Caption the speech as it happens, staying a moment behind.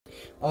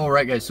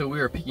Alright guys, so we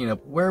are picking up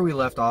where we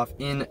left off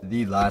in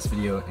the last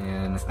video,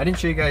 and I didn't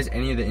show you guys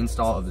any of the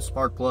install of the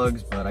spark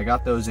plugs, but I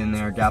got those in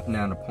there, gapped them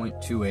down to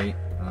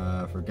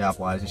 0.28 for gap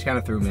wise. Just kind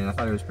of threw them in. I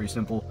thought it was pretty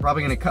simple.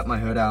 Probably going to cut my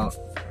hood out.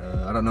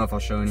 I don't know if I'll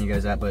show any of you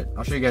guys that, but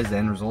I'll show you guys the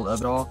end result of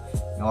it all.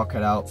 All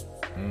cut out,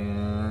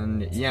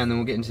 and yeah, and then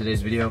we'll get into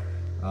today's video.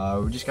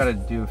 We just got to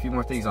do a few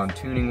more things on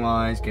tuning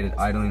wise, get it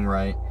idling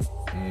right,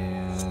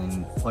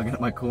 and plugging up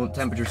my coolant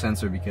temperature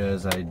sensor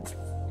because I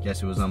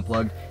guess it was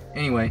unplugged.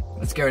 Anyway,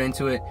 let's get right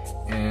into it,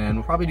 and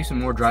we'll probably do some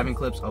more driving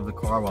clips of the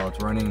car while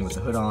it's running with the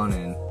hood on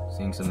and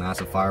seeing some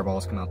massive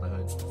fireballs come out the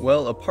hood.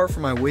 Well, apart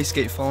from my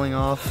wastegate falling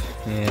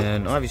off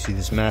and obviously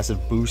this massive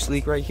boost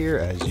leak right here,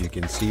 as you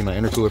can see, my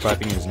intercooler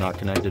piping is not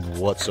connected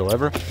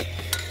whatsoever.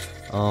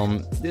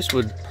 This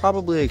would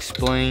probably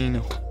explain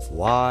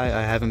why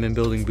I haven't been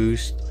building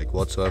boost like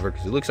whatsoever,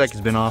 because it looks like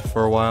it's been off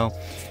for a while,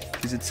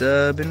 because it's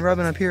been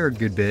rubbing up here a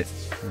good bit.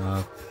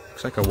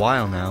 Looks like a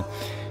while now.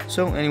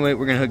 So anyway,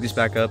 we're gonna hook this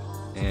back up,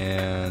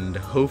 and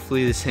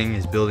hopefully this thing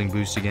is building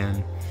boost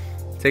again.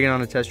 Taking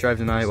on a test drive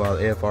tonight while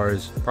the AFR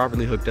is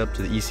properly hooked up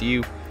to the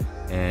ECU,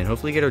 and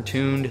hopefully get her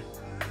tuned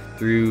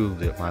through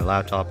my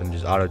laptop and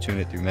just auto tune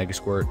it through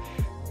Megasquirt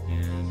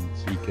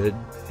and be good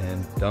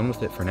and done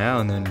with it for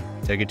now, and then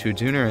take it to a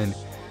tuner, and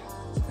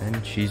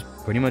she's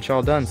pretty much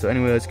all done. So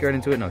anyway, let's get right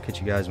into it, and I'll catch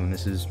you guys when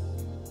this is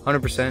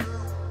 100%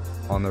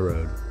 on the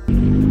road.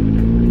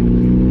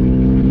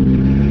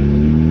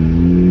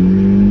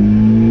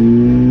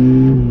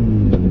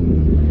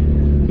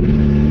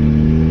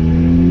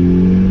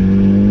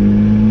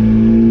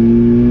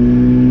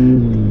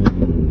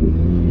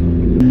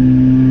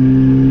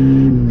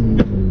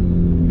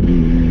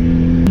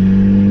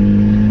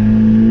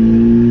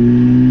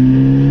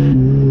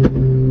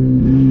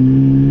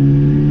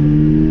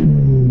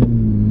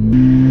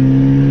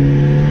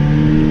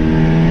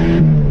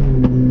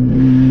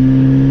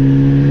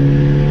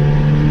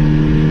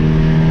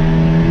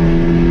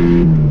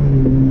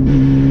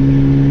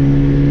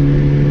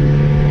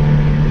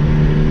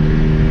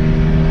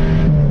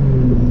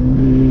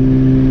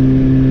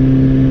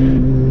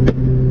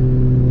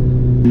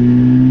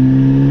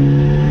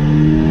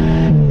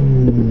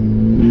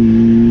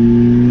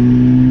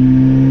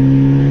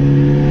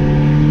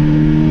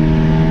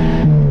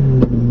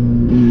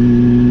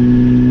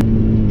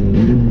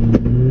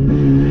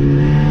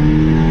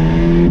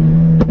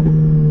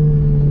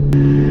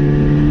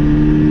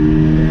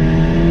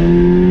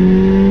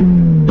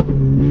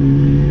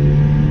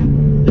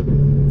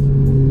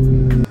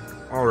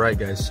 Alright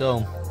guys,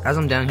 so as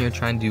I'm down here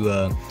trying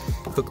to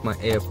hook my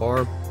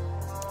AFR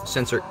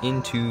sensor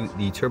into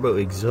the turbo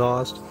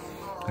exhaust,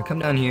 I come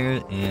down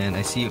here and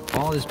I see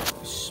all this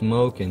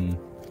smoke and,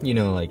 you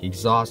know, like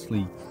exhaust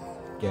leak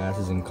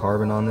gases and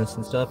carbon on this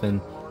and stuff, and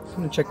I'm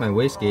gonna check my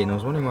wastegate, and I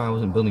was wondering why I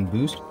wasn't building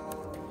boost.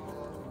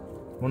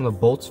 One of the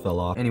bolts fell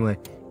off. Anyway,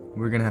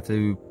 we're gonna have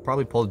to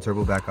probably pull the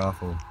turbo back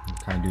off. We're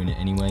kind of doing it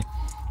anyway,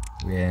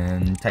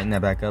 and tighten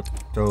that back up,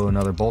 throw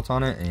another bolt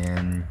on it,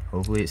 and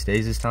hopefully it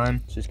stays this time.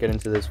 Let's just get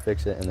into this,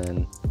 fix it, and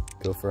then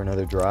go for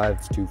another drive.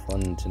 It's too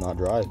fun to not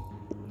drive.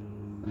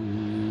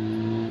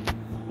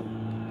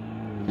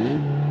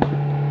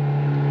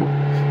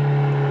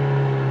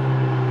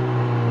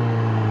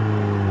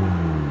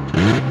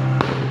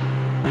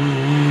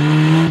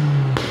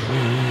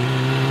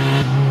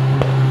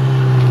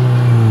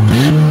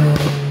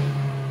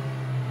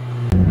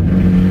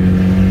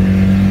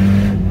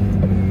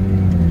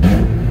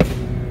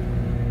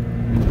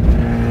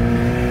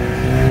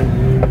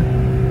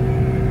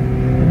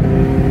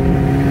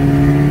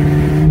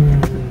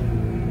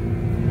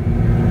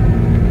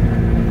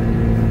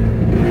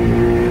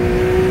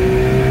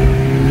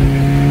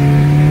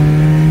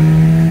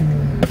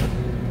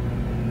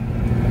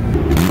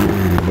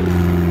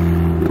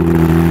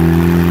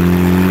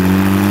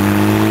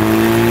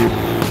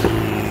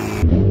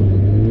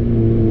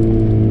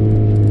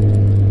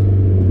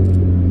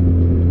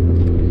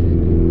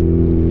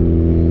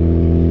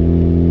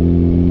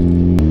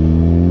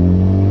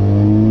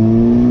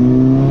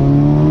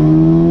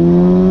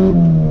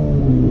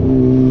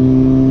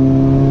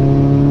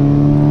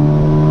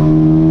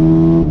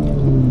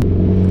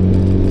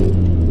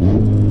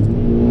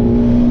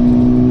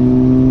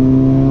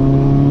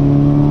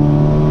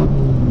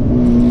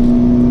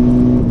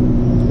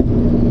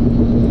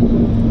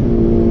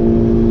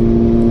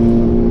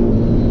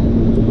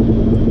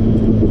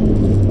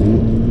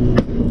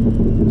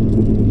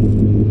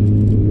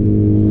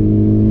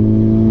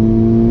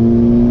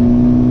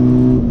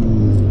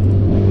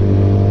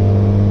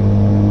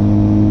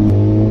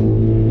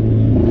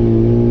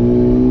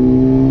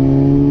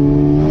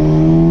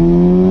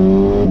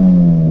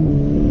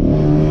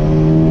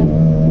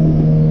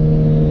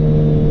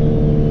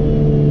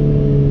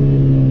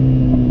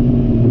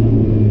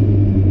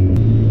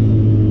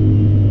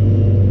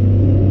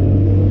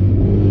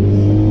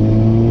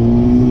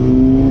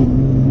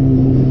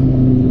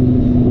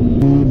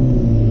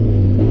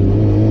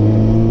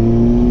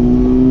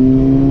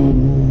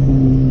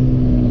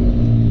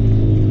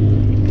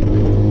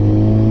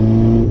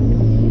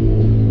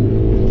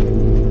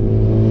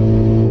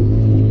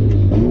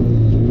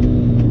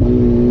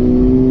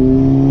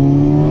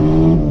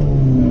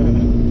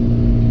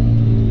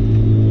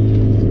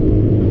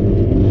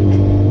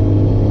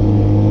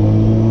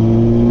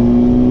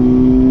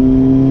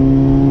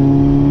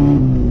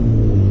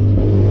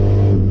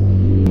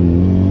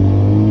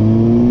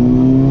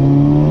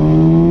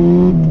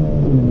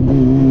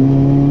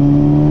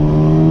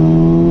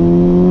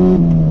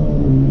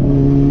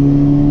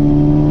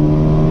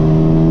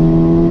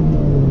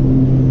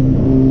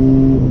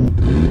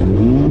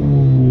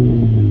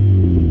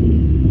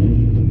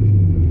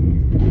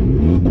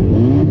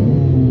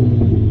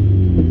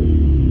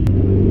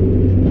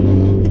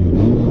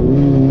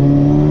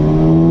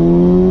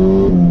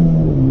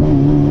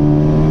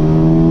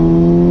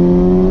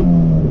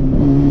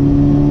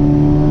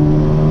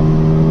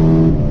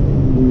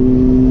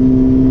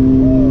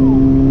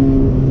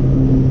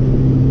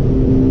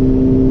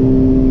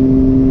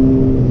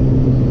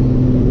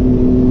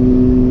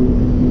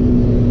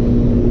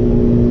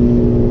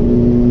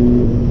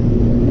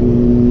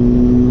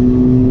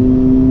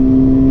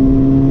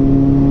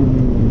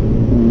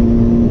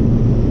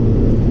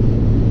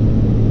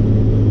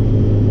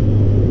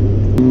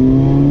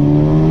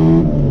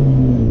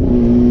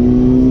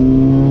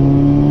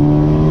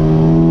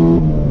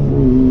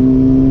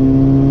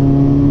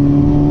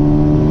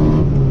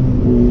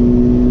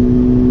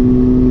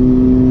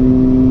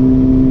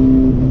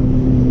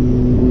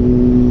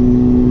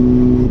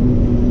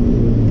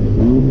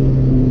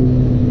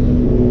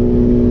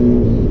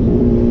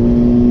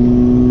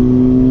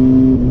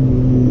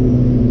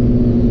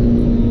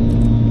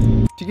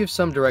 give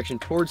some direction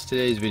towards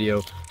today's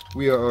video,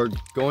 we are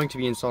going to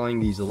be installing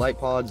these light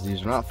pods.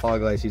 These are not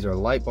fog lights, these are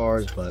light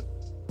bars, but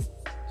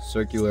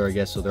circular, I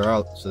guess, so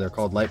they're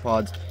called light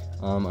pods.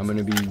 I'm going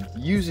to be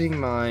using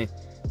my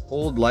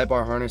old light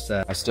bar harness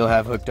that I still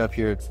have hooked up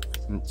here. It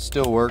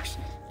still works.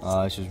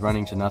 It's just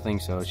running to nothing,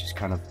 so it's just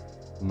kind of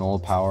null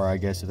power, I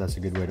guess, if that's a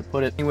good way to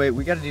put it. Anyway,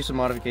 we got to do some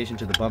modification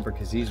to the bumper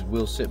because these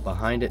will sit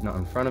behind it, not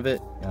in front of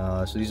it.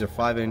 So these are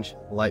 5-inch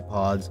light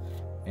pods,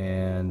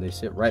 and they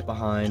sit right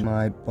behind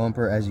my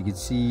bumper, as you can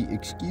see.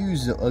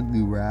 Excuse the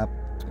ugly wrap.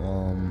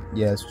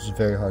 Yeah, this was a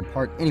very hard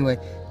part. Anyway,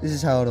 this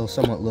is how it'll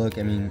somewhat look.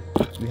 I mean,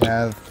 we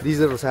have these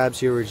little tabs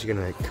here we're just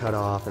gonna cut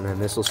off, and then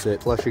this will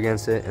sit flush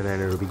against it, and then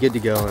it'll be good to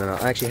go. And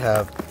I'll actually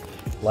have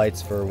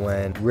lights for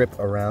when rip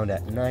around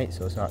at night,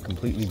 so it's not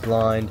completely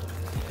blind.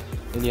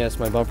 And yes,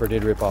 my bumper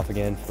did rip off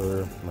again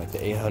for like the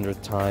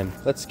 800th time.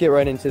 Let's get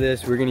right into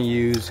this. We're gonna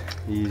use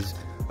these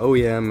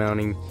OEM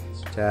mounting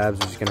tabs.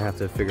 We're just gonna have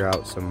to figure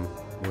out some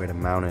way to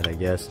mount it, I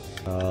guess.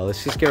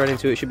 Let's just get right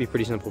into it. It should be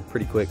pretty simple,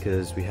 pretty quick,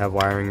 because we have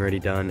wiring already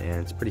done and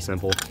it's pretty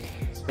simple.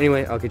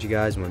 Anyway, I'll get you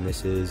guys when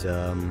this is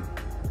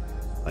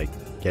like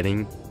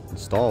getting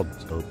installed,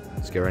 so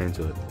let's get right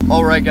into it.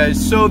 All right guys,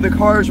 so the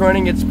car is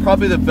running. It's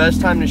probably the best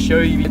time to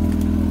show you.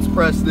 Let's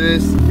press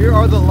this. Here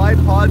are the light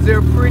pods.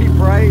 They're pretty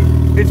bright.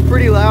 It's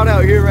pretty loud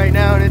out here right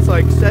now, and it's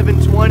like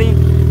 7:20.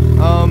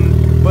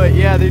 But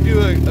yeah, they do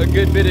a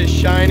good bit of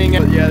shining.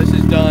 But yeah, this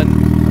is done.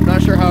 I'm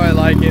not sure how I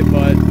like it,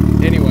 but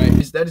anyway,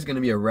 that is going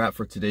to be a wrap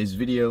for today's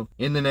video.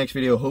 In the next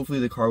video, hopefully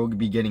the car will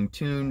be getting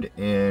tuned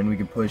and we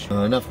can push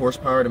enough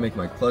horsepower to make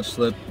my clutch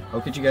slip.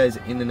 I'll catch you guys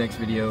in the next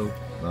video,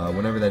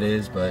 whenever that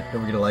is, but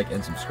don't forget to like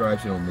and subscribe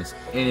so you don't miss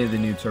any of the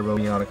new Turbo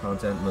Miata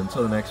content. And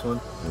until the next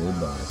one,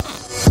 goodbye.